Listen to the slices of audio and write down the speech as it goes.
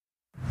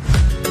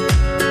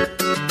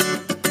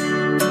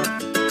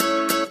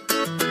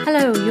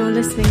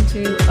listening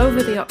to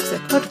Over the Oxer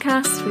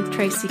podcast with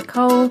Tracy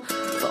Cole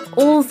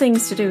for all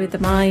things to do with the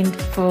mind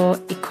for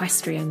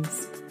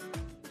equestrians.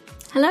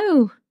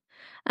 Hello,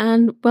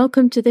 and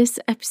welcome to this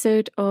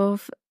episode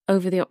of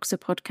Over the Oxer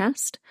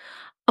podcast.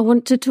 I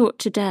want to talk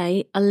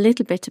today a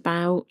little bit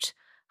about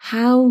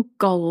how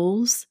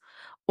goals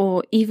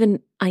or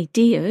even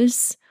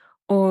ideas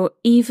or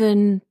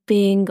even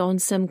being on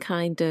some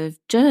kind of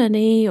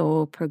journey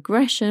or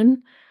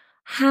progression,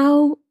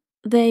 how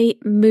they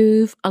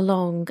move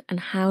along and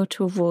how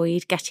to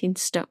avoid getting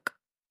stuck.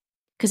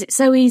 Because it's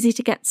so easy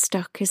to get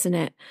stuck, isn't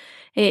it?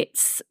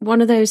 It's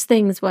one of those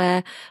things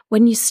where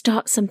when you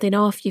start something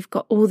off, you've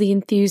got all the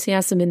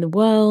enthusiasm in the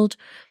world.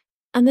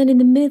 And then in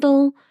the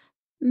middle,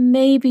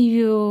 maybe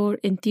your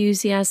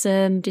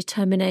enthusiasm,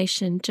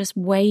 determination just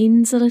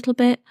wanes a little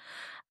bit.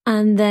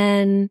 And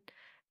then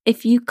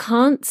if you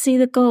can't see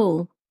the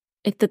goal,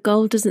 if the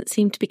goal doesn't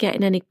seem to be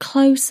getting any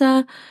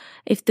closer,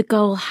 if the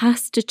goal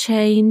has to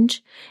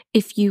change,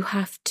 if you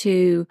have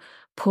to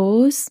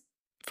pause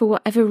for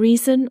whatever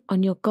reason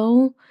on your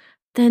goal,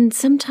 then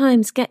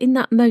sometimes getting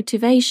that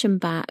motivation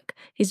back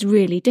is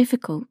really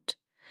difficult.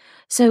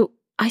 So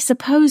I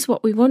suppose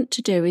what we want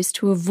to do is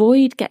to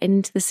avoid getting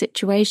into the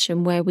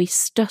situation where we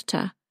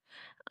stutter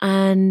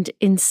and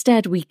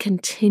instead we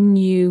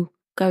continue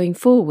going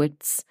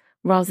forwards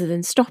rather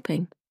than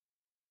stopping.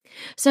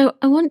 So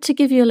I want to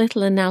give you a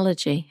little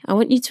analogy. I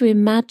want you to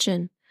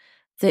imagine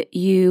that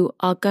you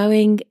are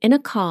going in a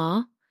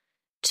car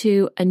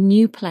to a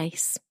new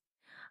place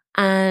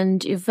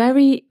and you're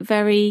very,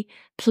 very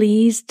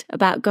pleased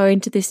about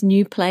going to this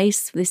new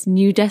place, this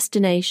new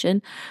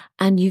destination,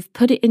 and you've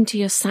put it into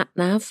your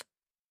sat-nav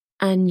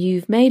and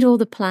you've made all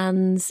the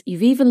plans.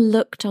 You've even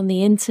looked on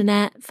the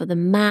internet for the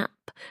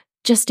map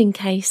just in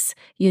case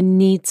you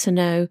need to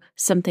know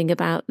something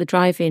about the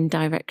drive-in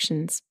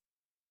directions.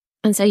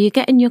 And so you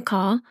get in your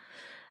car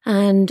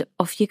and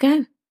off you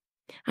go.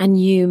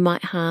 And you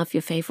might have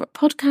your favourite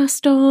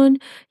podcast on,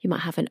 you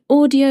might have an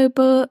audio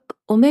book,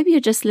 or maybe you're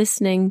just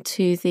listening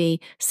to the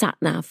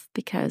sat-nav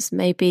because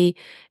maybe,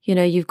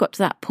 you've got to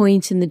that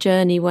point in the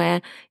journey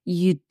where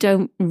you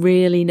don't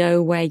really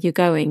know where you're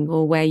going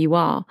or where you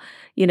are.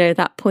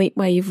 That point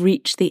where you've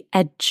reached the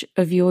edge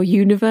of your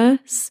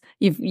universe.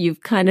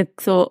 You've kind of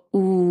thought,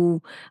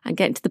 ooh, I'm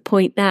getting to the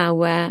point now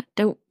where I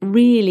don't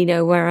really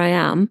know where I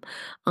am.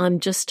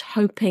 I'm just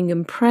hoping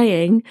and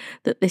praying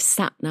that this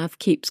sat-nav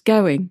keeps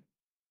going.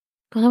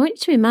 Well, I want you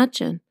to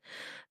imagine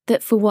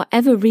that for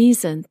whatever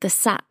reason, the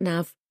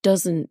sat-nav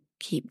doesn't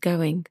keep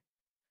going.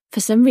 For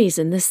some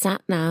reason, the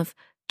sat-nav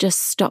just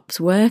stops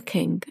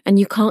working and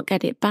you can't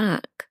get it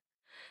back.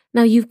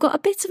 Now, you've got a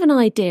bit of an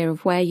idea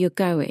of where you're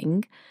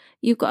going.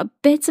 You've got a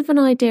bit of an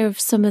idea of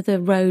some of the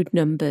road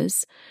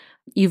numbers.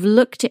 You've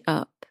looked it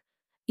up.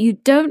 You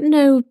don't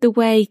know the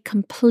way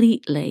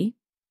completely,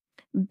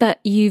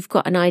 but you've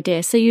got an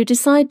idea. So you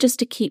decide just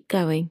to keep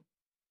going.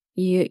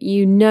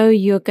 You know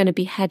you're going to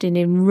be heading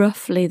in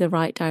roughly the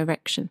right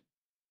direction.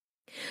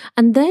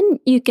 And then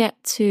you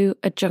get to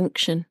a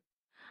junction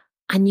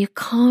and you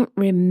can't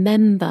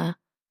remember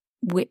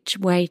which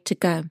way to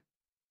go.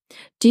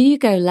 Do you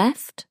go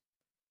left?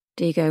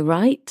 Do you go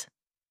right?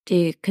 Do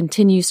you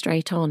continue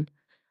straight on?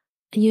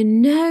 And you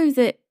know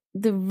that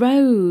the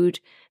road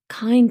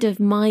kind of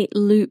might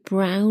loop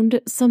round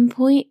at some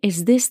point.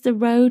 Is this the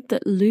road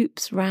that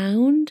loops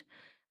round?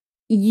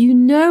 You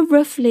know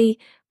roughly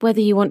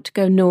whether you want to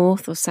go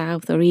north or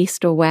south or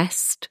east or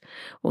west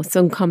or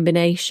some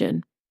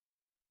combination.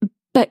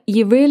 But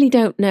you really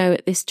don't know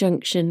at this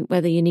junction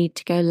whether you need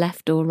to go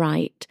left or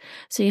right.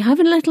 So you're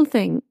having a little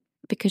think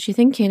because you're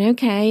thinking,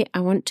 okay, I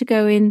want to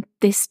go in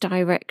this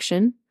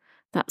direction.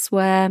 That's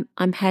where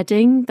I'm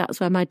heading. That's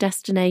where my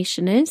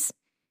destination is.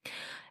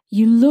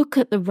 You look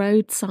at the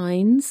road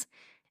signs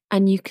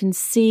and you can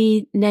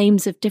see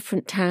names of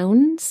different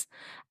towns.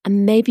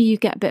 And maybe you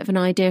get a bit of an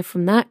idea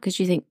from that because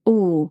you think,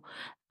 oh,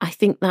 I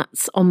think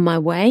that's on my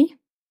way.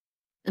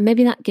 And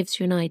maybe that gives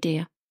you an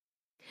idea.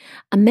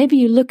 And maybe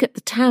you look at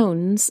the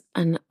towns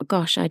and,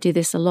 gosh, I do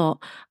this a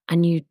lot,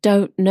 and you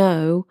don't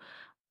know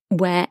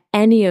where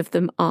any of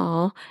them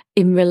are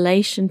in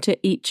relation to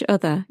each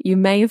other. You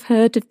may have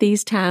heard of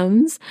these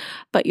towns,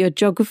 but your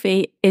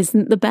geography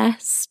isn't the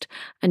best.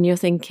 And you're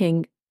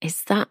thinking,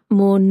 is that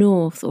more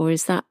north or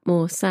is that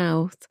more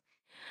south?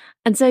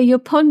 And so you're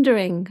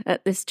pondering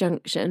at this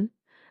junction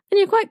and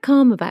you're quite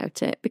calm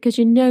about it because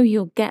you know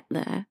you'll get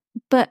there,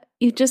 but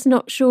you're just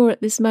not sure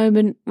at this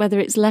moment whether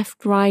it's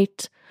left,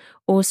 right,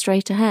 or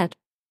straight ahead.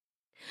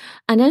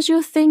 And as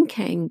you're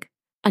thinking,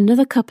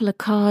 another couple of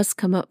cars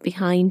come up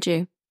behind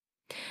you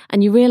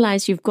and you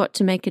realise you've got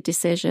to make a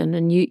decision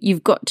and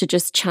you've got to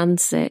just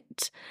chance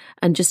it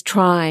and just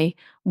try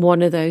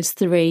one of those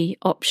three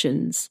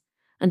options.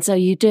 And so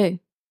you do.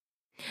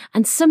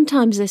 And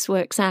sometimes this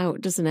works out,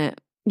 doesn't it?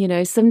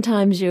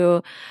 Sometimes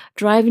you're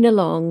driving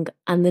along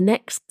and the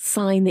next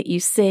sign that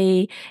you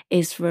see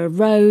is for a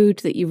road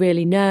that you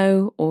really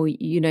know, or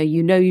you know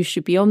you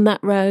should be on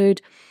that road,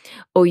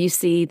 or you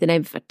see the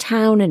name of a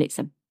town and it's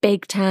a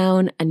big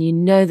town and you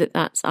know that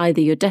that's either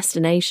your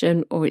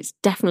destination or it's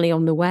definitely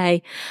on the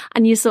way.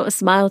 And you sort of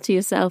smile to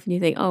yourself and you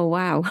think, oh,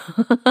 wow,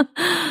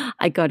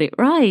 I got it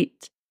right.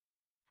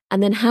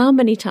 And then how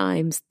many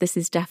times, this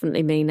is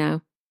definitely me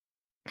now,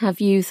 have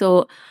you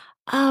thought,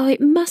 oh,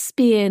 it must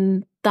be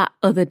in that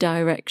other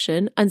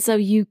direction. And so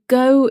you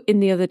go in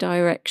the other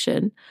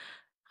direction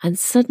and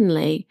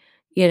suddenly,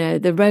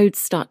 the roads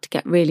start to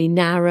get really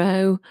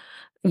narrow.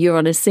 You're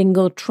on a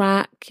single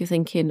track. You're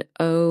thinking,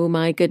 oh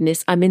my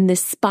goodness, I'm in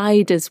this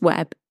spider's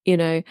web,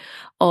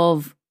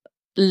 of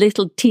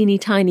little teeny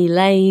tiny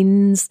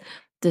lanes.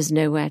 There's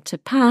nowhere to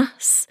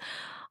pass.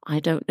 I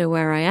don't know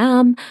where I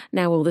am.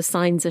 Now all the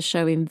signs are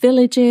showing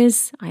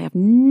villages. I have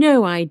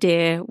no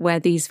idea where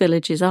these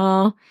villages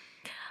are.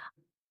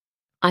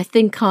 I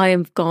think I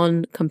have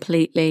gone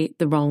completely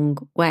the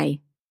wrong way.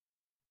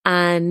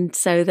 And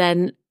so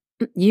then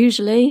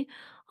usually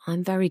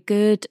I'm very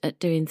good at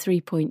doing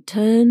 3-point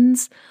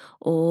turns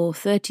or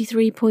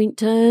 33-point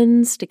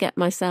turns to get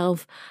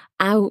myself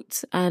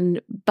out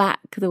and back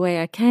the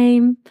way I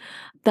came.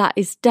 That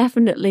is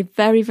definitely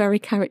very, very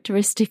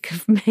characteristic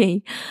of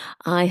me.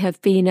 I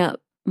have been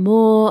up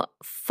more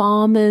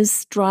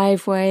farmers'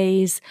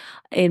 driveways,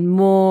 in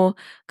more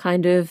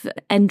kind of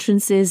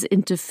entrances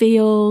into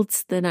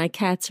fields than I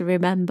care to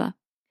remember.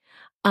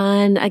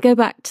 And I go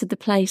back to the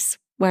place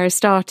where I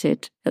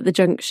started at the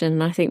junction,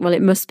 and I think, well,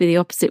 it must be the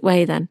opposite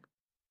way then.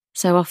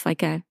 So off I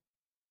go.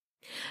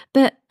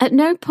 But at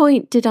no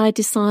point did I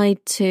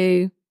decide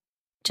to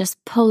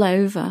just pull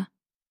over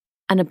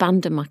and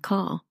abandon my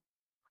car.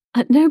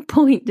 At no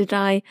point did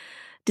I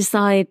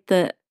decide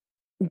that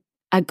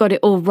I got it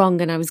all wrong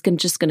and I was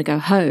just going to go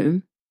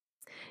home.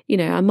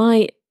 I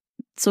might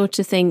sort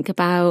of think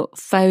about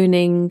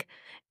phoning.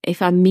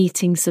 If I'm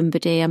meeting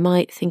somebody, I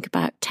might think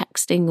about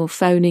texting or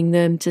phoning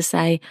them to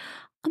say,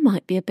 I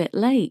might be a bit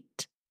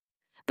late.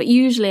 But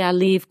usually I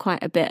leave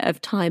quite a bit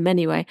of time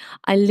anyway.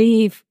 I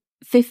leave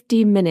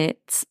 15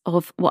 minutes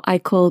of what I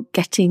call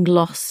getting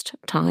lost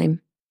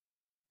time.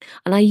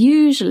 And I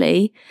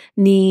usually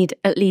need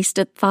at least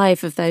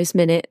 5 of those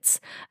minutes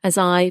as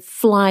I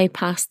fly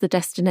past the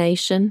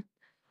destination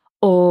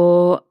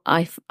or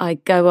I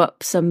go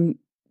up some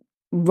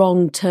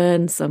wrong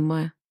turn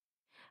somewhere.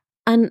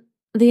 And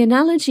the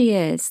analogy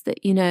is that,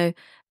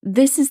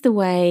 this is the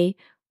way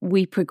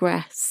we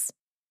progress.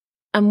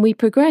 And we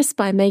progress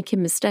by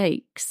making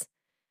mistakes.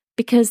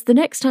 Because the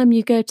next time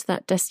you go to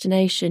that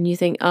destination, you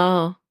think,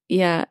 oh,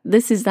 yeah,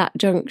 this is that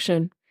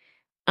junction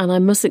and I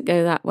mustn't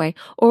go that way.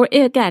 Or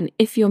again,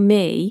 if you're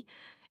me,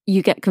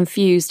 you get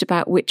confused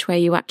about which way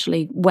you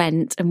actually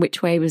went and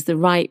which way was the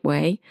right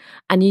way.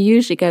 And you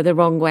usually go the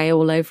wrong way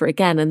all over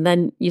again. And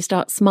then you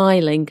start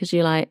smiling because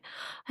you're like,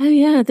 oh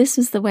yeah, this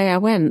was the way I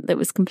went that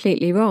was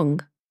completely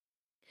wrong.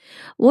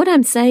 What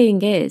I'm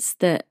saying is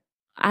that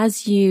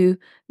as you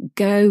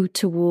go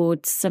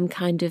towards some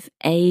kind of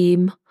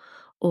aim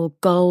or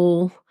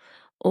goal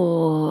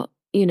or,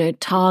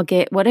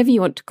 target, whatever you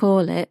want to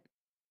call it,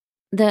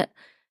 that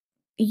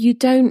you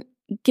don't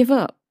give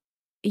up.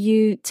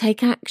 You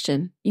take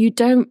action. You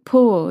don't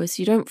pause.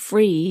 You don't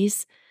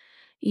freeze.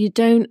 You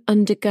don't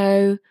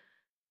undergo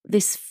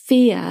this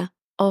fear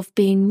of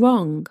being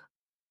wrong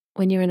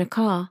when you're in a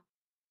car.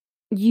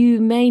 You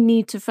may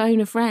need to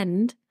phone a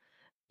friend.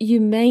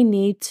 You may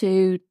need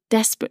to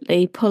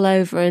desperately pull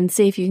over and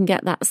see if you can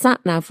get that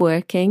sat-nav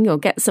working or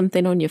get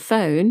something on your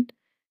phone.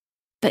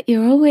 But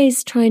you're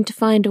always trying to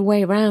find a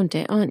way around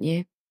it, aren't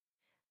you?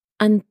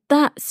 And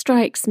that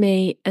strikes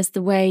me as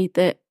the way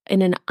that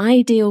in an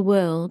ideal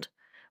world,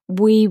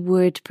 we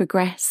would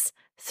progress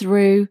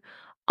through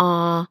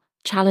our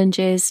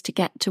challenges to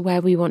get to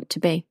where we want to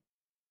be.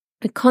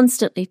 We're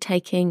constantly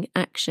taking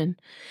action.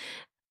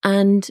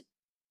 And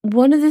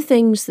one of the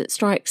things that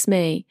strikes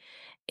me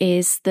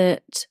is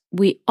that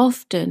we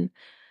often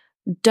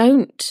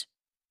don't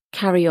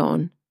carry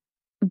on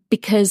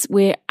because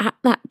we're at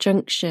that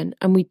junction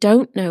and we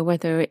don't know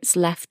whether it's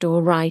left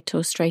or right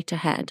or straight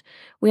ahead.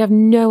 We have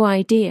no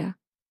idea.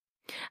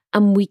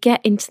 And we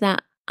get into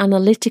that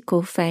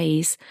analytical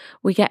phase.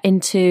 We get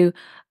into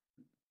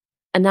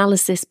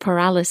analysis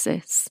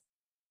paralysis,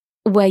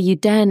 where you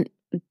then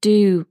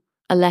do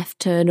a left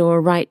turn or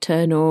a right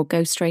turn or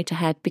go straight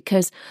ahead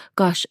because,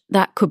 gosh,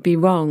 that could be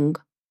wrong.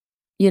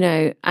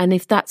 And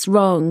if that's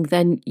wrong,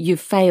 then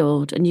you've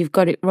failed and you've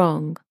got it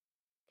wrong.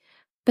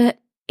 But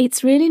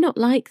it's really not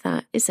like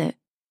that, is it?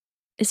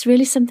 It's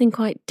really something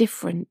quite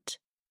different.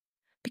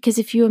 Because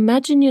if you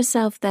imagine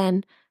yourself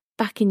then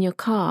back in your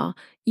car,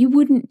 you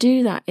wouldn't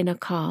do that in a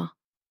car.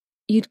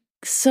 You'd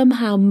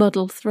somehow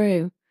muddle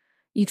through.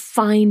 You'd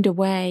find a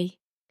way.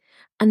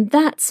 And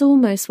that's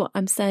almost what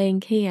I'm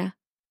saying here,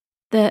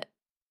 that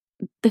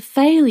the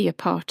failure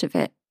part of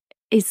it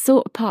is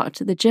sort of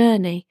part of the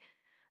journey,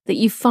 that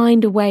you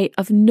find a way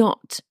of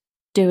not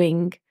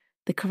doing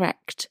the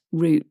correct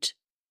route.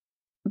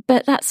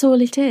 But that's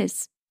all it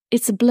is.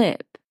 It's a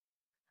blip.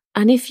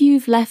 And if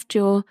you've left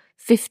your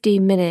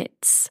 15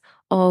 minutes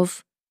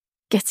of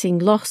getting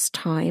lost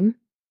time,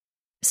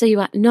 so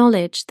you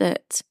acknowledge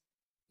that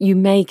you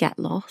may get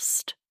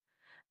lost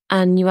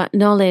and you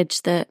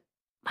acknowledge that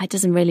it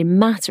doesn't really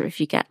matter if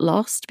you get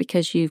lost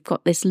because you've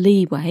got this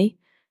leeway,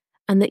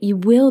 and that you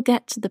will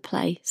get to the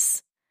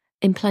place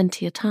in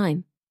plenty of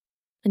time,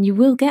 and you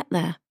will get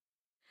there.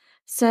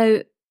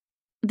 So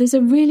there's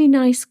a really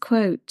nice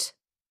quote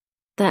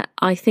that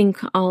I think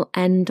I'll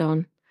end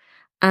on,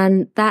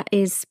 and that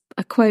is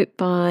a quote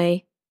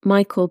by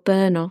Michael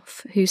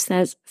Burnoff, who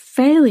says,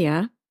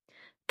 "Failure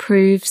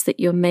proves that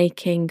you're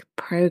making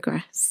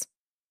progress."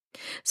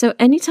 So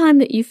anytime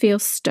that you feel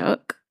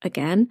stuck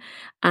again,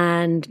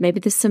 and maybe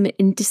there's some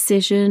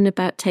indecision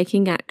about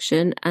taking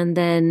action, and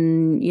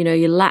then,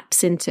 you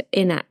lapse into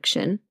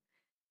inaction,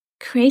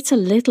 create a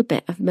little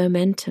bit of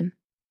momentum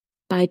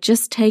by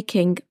just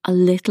taking a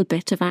little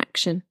bit of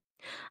action.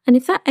 And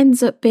if that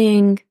ends up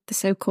being the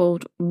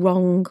so-called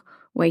wrong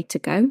way to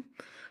go,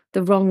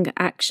 the wrong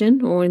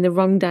action, or in the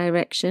wrong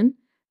direction,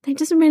 then it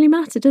doesn't really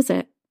matter, does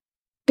it?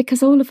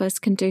 Because all of us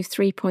can do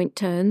 3-point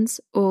turns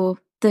or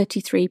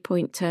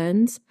 33-point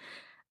turns,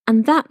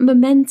 and that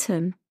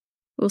momentum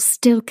will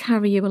still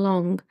carry you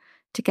along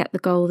to get the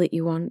goal that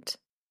you want.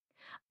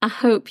 I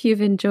hope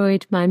you've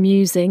enjoyed my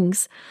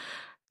musings.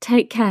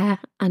 Take care,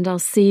 and I'll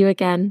see you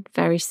again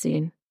very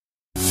soon.